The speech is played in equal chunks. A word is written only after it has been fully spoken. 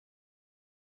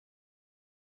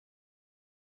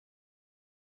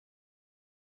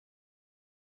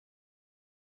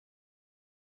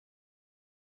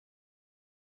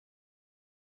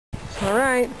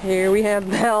Alright, here we have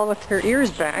Belle with her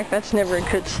ears back. That's never a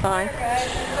good sign.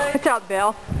 What's up,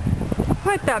 Belle?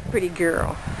 What's up, pretty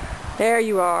girl? There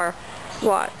you are.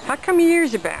 What? How come your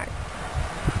ears are back?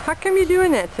 How come you're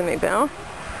doing that to me, Belle?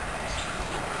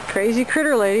 Crazy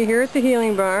critter lady here at the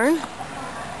healing barn.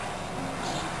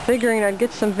 Figuring I'd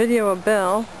get some video of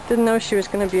Belle. Didn't know she was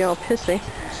going to be all pissy.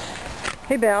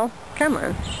 Hey, Belle, come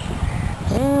on.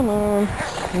 Come on.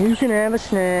 You can have a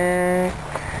snack.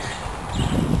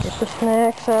 Get the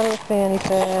snacks out of the fanny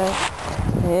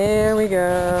pack. There we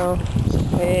go.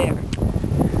 There.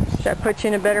 Does that put you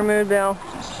in a better mood, Belle?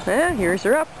 Eh, yours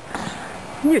are up.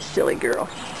 You're a silly girl.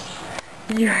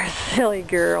 You're a silly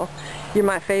girl. You're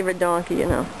my favorite donkey, you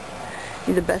know.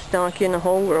 You're the best donkey in the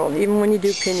whole world, even when you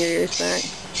do pin your ears back.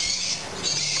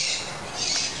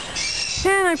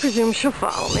 And I presume she'll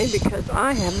follow me because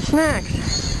I have the snacks.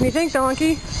 What do you think,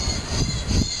 donkey?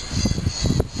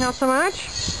 Not so much?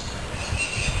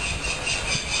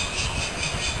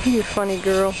 You funny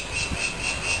girl.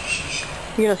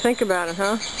 You're gonna think about it,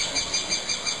 huh?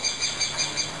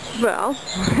 Well,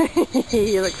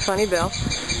 you look funny, Belle.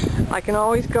 I can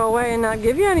always go away and not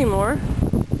give you any more.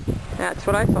 That's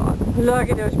what I thought. Look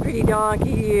at those pretty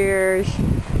donkey ears.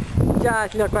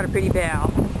 Just look what a pretty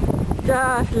Belle.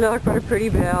 Just look what a pretty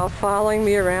Belle following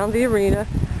me around the arena.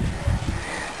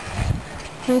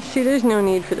 And see, there's no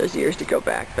need for those ears to go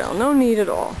back, Belle. No need at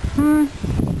all. You're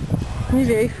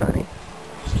very funny.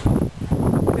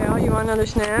 Belle, you want another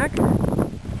snack?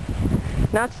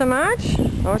 Not so much?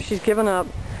 Oh, she's given up.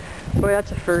 Boy,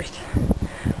 that's a first.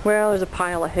 Well, there's a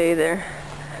pile of hay there.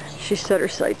 She set her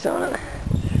sights on it.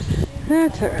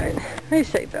 That's alright. What do you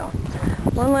say, Belle?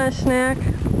 One last snack?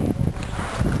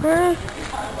 Well,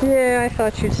 yeah, I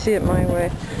thought you'd see it my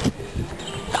way.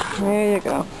 There you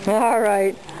go.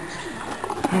 Alright.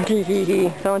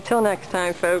 So until next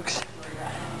time, folks,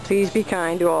 please be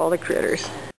kind to all the critters.